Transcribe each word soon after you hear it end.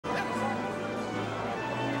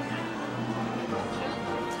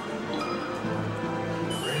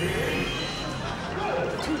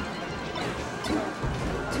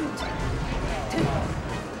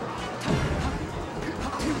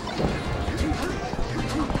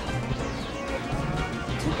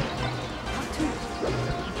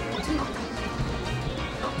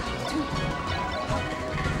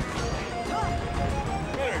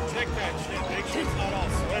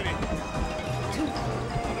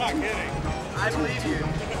not kidding. I believe you.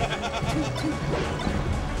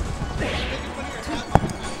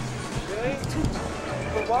 Really?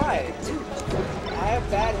 But why? I have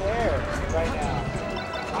bad hair right now.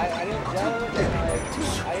 I didn't gel it and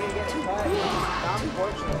I didn't get it cut. Not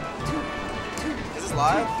unfortunate. Is this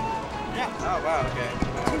live? Yeah. Oh, wow, okay.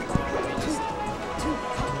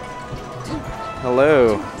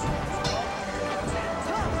 Hello.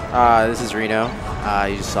 This is Reno.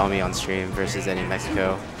 You just saw me on stream versus Eddie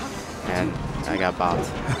Mexico, and I got bopped.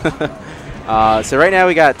 So right now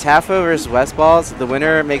we got Tafo versus Westballz. The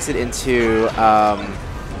winner makes it into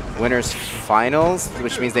winners finals,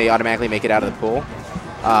 which means they automatically make it out of the pool.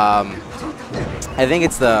 I think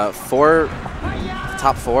it's the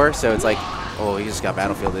top four, so it's like, oh, he just got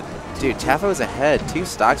battlefielded. Dude, Tafo is ahead, 2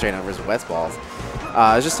 stocks right now versus Westballz.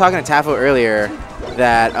 I was just talking to Tafo earlier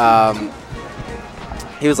that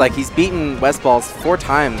he was like, he's beaten Westballz 4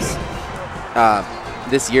 times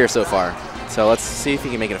this year so far. So let's see if he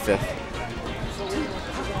can make it a 5th.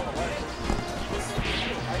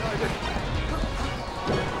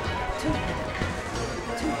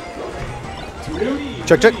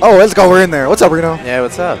 Check, check. Oh, let's go. We're in there. What's up, Reno? Yeah,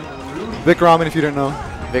 what's up? Vic Ramen, if you didn't know.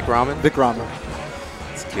 Vic Ramen? Vic Ramen.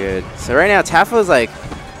 It's good. So right now, Tafo's like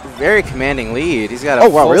very commanding lead. He's got a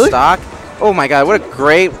wow, full really? stock. Oh my god, what a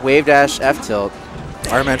great wave dash F tilt.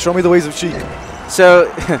 All right, man. Show me the ways of Sheik.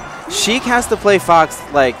 So Sheik has to play Fox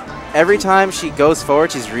like every time she goes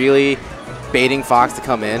forward. She's really baiting Fox to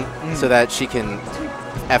come in so that she can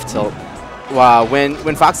F tilt. Wow, when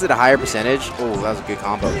Fox is at a higher percentage, oh, that was a good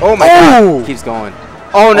combo. Oh my god, keeps going.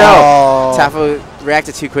 Oh no, Tafo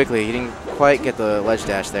reacted too quickly. He didn't quite get the ledge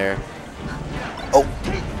dash there.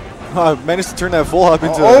 Oh, managed to turn that full hop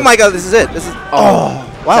into. Oh my god, this is it. This is. Oh,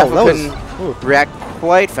 wow, Tafo that couldn't react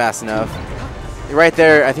quite fast enough. Right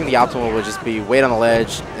there, I think the optimal would just be wait on the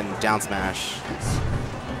ledge and down smash.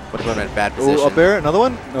 Would have put him in a bad position. Oh, up air, another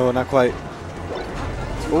one? No, not quite.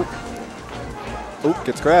 Oh,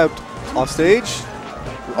 gets grabbed. Off stage.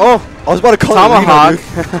 Oh, I was about to call Tomahawk.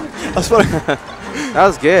 I was about to That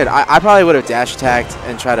was good. I probably would have dash attacked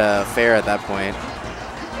and tried to fair at that point.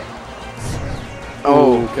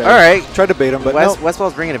 Oh, okay. All right. Tried to bait him, but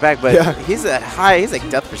Westballz bringing it back, but yeah. he's at high. He's like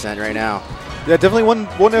death percent right now. Yeah, definitely one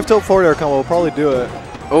F tilt forward air combo will probably do it.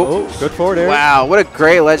 Oh, good forward air. Wow, what a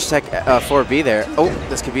great ledge tech forward B there. Oh,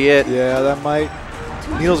 this could be it. Yeah, that might.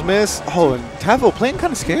 Needles miss. Oh, and Tafo playing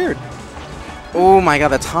kind of scared. Oh my god,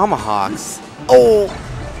 the tomahawks. Oh,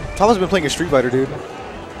 Tafo's been playing a Street Fighter, dude.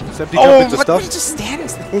 Except he jumped into stuff. He just standing.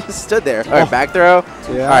 He just stood there. All right, back throw.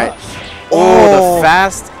 Yeah. All right. Oh, the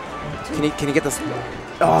fast. Can he get this?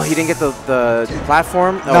 Oh, he didn't get the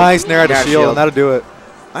platform. Oh, nice, Nair out of shield, and that'll do it.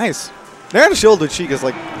 Nice. Nair out of shield with Sheik is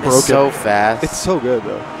like broken. It's so fast. It's so good,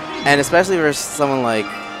 though. And especially versus someone like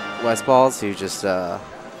Westballz, who just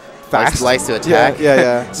likes to attack.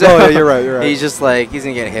 Yeah. So yeah, you're right. He's just like, he's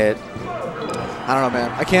going to get hit. I don't know,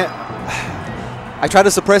 man. I can't. I try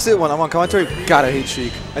to suppress it when I'm on commentary. God, I hate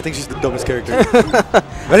Sheik. I think she's the dumbest character.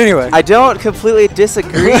 But anyway. I don't completely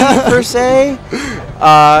disagree, per se.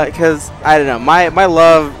 Because, I don't know. My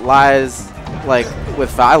love lies, like,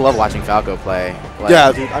 with I love watching Falco play. Like,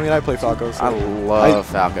 yeah, dude. I mean, I play Falco. So I love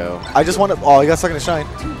Falco. I just want to. Oh, he got stuck in the shine.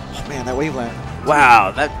 Oh, man, that wave land.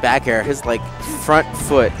 Wow, that back air, his, like, front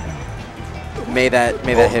foot made that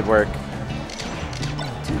hit work.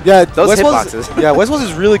 Yeah, those hitboxes. Yeah, Westballz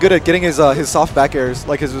is really good at getting his soft back airs,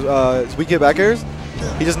 like his weak hit back airs.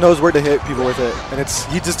 He just knows where to hit people with it, and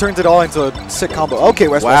he just turns it all into a sick combo. Okay,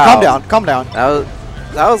 Westballz, wow. calm down.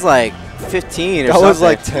 That was like 15 or something. That was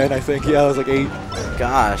like 10, I think. Yeah, that was like 8.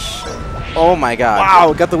 Gosh. Oh my god.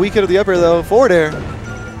 Wow, got the weak hit of the upper though. Forward air.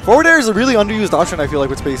 Forward air is a really underused option, I feel like,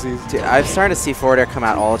 with spacies. Dude, I'm starting to see forward air come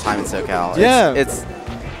out all the time in SoCal. Yeah.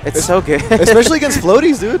 It's so good. Especially against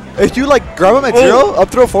floaties, dude. If you like grab them at 0, up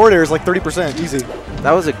throw forward air is like 30%, easy.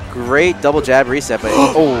 That was a great double jab reset, but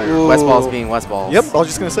Westballz being Westballz. Yep, I was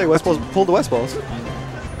just gonna say Westballz pulled the Westballz.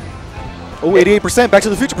 Oh, 88%, back to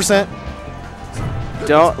the future percent.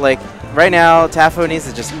 Don't right now. Tafo needs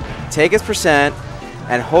to just take his percent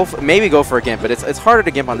and maybe go for a gimp, but it's harder to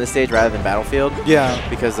gimp on this stage rather than Battlefield. Yeah,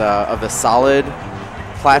 because of the solid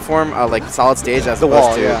platform, like solid stage, as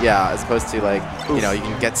opposed to as opposed to like you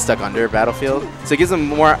can get stuck under Battlefield. So it gives them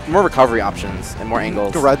more recovery options and more angles.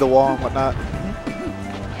 You can ride the wall and whatnot.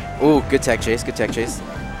 Ooh, good tech chase,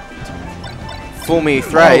 Fool me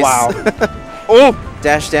thrice. Oh, wow.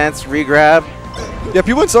 Dash dance, regrab. Yeah,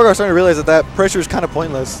 people in SoCal are starting to realize that pressure is kind of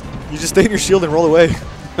pointless. You just stay in your shield and roll away.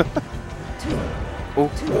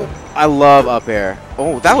 I love up air.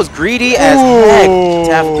 Oh, that was greedy as heck,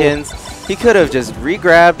 Tafokints. He could have just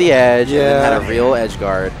re-grabbed the edge and then had a real edge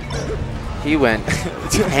guard. He went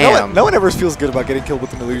ham. no one ever feels good about getting killed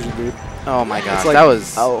with an illusion, dude. Oh my gosh, like, that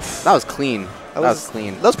was clean. That was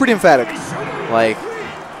clean. That was pretty emphatic. Like,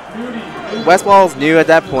 Westballz knew at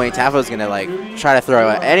that point Tafo's gonna like try to throw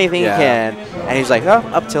out anything he can, and he's like, oh,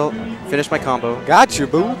 up tilt, finish my combo. Got you,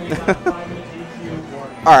 boo.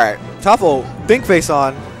 All right, Tafo, think face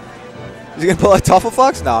on. Is he gonna pull a Tafo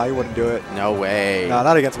Fox? No, he wouldn't do it. No way. No,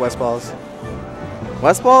 not against Westballz.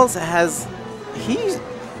 Westballz has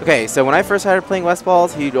okay. So when I first started playing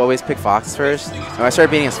Westballz, he'd always pick Fox first. When I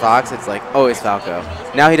started beating his Fox, it's like always Falco.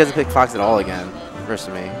 Now he doesn't pick Fox at all again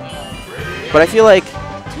versus me. But I feel like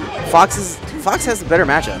Fox has a better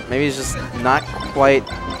matchup. Maybe he's just not quite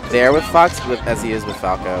there with Fox as he is with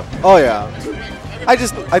Falco. Oh yeah. I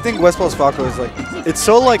think Westballz Falco is like, it's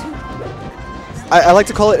so like, I like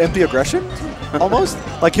to call it empty aggression, almost.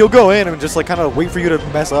 Like he'll go in and just like kind of wait for you to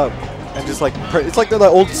mess up, and just like it's like the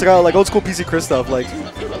old school PC Chris stuff. Like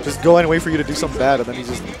just go in and wait for you to do something bad, and then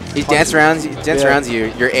he dance around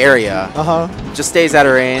your area. Just stays out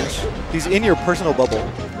of range. He's in your personal bubble.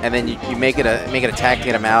 And then you make it a attack to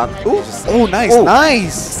get him out. Ooh. Oh, nice,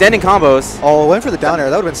 nice. Standing combos. Oh, went for the down air.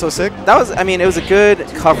 That would have been so sick. That was, I mean, it was a good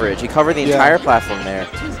coverage. He covered the entire platform there,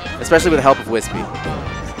 especially with the help of Wispy.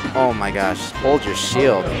 Oh my gosh, hold your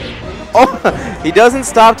shield. Oh, he doesn't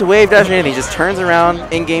stop to wave dash or anything. He just turns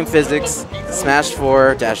around, in-game physics, smash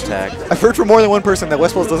 4, dash attack. I've heard from more than one person that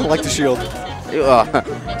Westballz doesn't like to shield.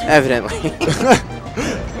 Evidently.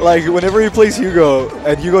 Like, whenever he plays Hugo,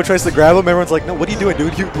 and Hugo tries to grab him, everyone's like, no, what are you doing,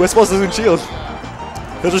 dude? Westballz doesn't shield.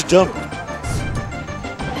 He'll just jump.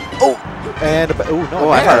 Oh! And, oh, no. Oh,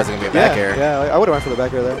 I thought it was going to be a back air. Yeah, I would have went for the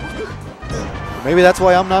back air there. Maybe that's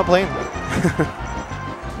why I'm not playing.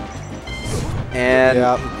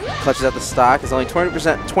 And clutches out the stock. It's only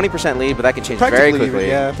 20% lead, but that can change very quickly.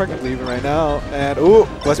 Yeah, practically even right now. And ooh,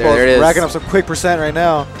 Westballz racking up some quick percent right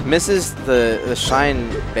now. Misses the shine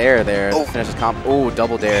bear there. Oh. Finishes comp. Oh,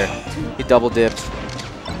 double dare. He double dipped.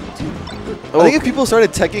 I think if people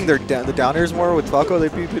started teching the down airs more with Falco,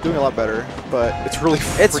 they'd be doing a lot better. But it's really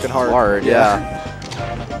freaking hard. Yeah.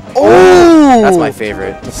 Oh, that's my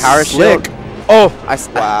favorite. The power shield. Oh,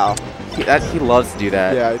 wow. He loves to do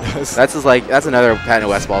that. Yeah, he does. That's another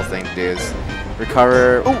patent Westballz thing to do is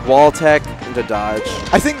recover, wall tech into dodge.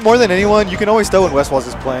 I think more than anyone, you can always tell when Westballz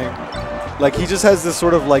is playing. Like he just has this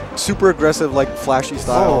sort of like super aggressive, like flashy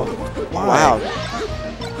style. Oh, wow.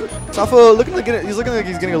 Tafo looking like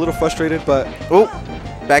he's getting a little frustrated, but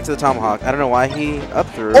back to the tomahawk. I don't know why he up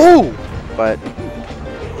threw. Oh, but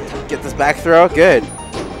get this back throw, good.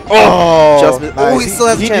 Oh, nice. Oh, he still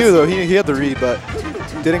has a chance. He knew though. He had the read, but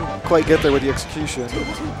didn't quite get there with the execution.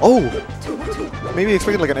 Oh, maybe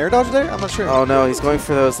expected like an air dodge there? I'm not sure. Oh no, he's going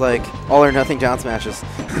for those like all or nothing down smashes.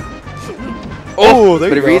 Oh, there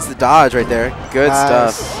you go. But he reads the dodge right there. Good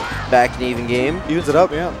stuff. Back in even game. Evens it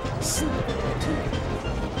up, yeah.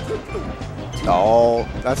 Oh,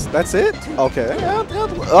 that's it. Okay. Yeah.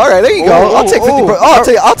 All right, there you go. I'll take 54.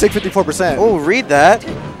 I'll take 54%. Oh, read that.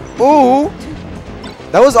 Oh,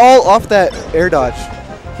 that was all off that air dodge.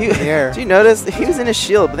 In the air. Did you notice he was in his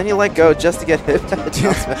shield, but then he let go just to get hit by the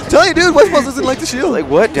down smash? Tell you, dude, Westballz doesn't like the shield. Like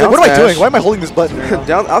what? Like, what am I doing? Why am I holding this button? Right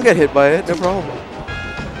now? I'll get hit by it. No problem.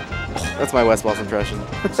 That's my Westballz impression.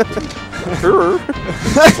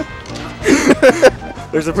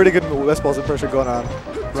 There's a pretty good Westballz impression going on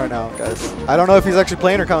right now, guys. I don't know if he's actually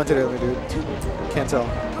playing or commentating with me, dude. Can't tell.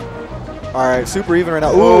 All right, super even right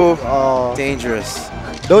now. Ooh, oh. Dangerous.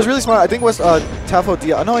 That was really smart. I think Tafo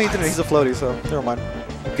Dia. No, he didn't. He's a floaty, so never mind.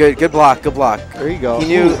 Good block. Good block. There you go. He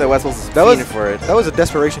knew that Westballz was feeding for it. That was a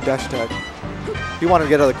desperation dash attack. He wanted to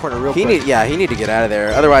get out of the corner real quick. He needed to get out of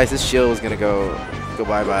there. Otherwise, his shield was gonna go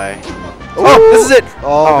bye-bye. Oh, this is it.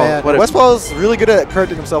 Oh man, Westballz really good at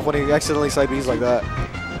correcting himself when he accidentally side Bs like that.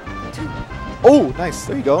 Oh, nice.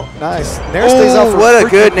 There you go. Nice. Nair stays out for what a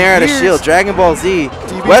good Nair out of shield. Dragon Ball Z.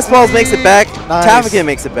 Westballz makes it back. Nice. Tafokints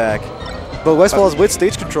makes it back. But Westballz with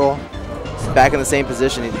stage control. Back in the same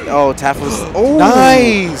position. Oh, Tafo's. Oh,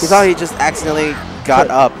 nice. He thought he just accidentally got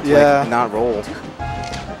up. Yeah. Like, not roll.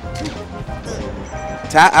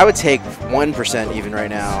 I would take 1% even right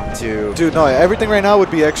now to. Dude, no, everything right now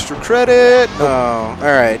would be extra credit. No. Oh, all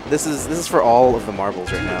right. This is for all of the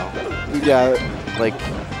marbles right now. Yeah. Like.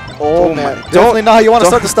 Oh man. Definitely not how you want to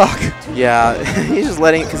start the stock. Yeah. He's just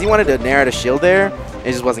letting, because he wanted to nair out a shield there, and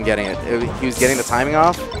he just wasn't getting it. He was getting the timing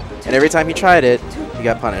off, and every time he tried it, he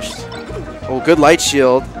got punished. Oh, good light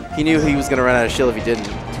shield. He knew he was going to run out of shield if he didn't.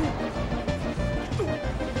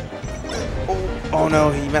 Oh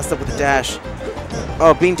no, he messed up with the dash.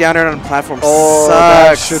 Oh, being down there on the platform sucks.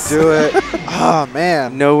 That should do it. Oh,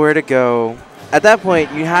 man. Nowhere to go. At that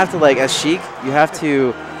point, you have to, like, as Sheik, you have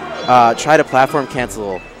to try to platform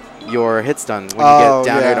cancel your hit stun when you get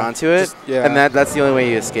down aired onto it. And that's the only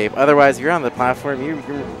way you escape. Otherwise, if you're on the platform, you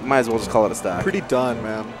might as well just call it a stock. Pretty done,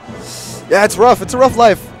 man. Yeah, it's rough. It's a rough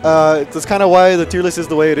life. That's kind of why the tier list is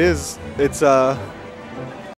the way it is. It's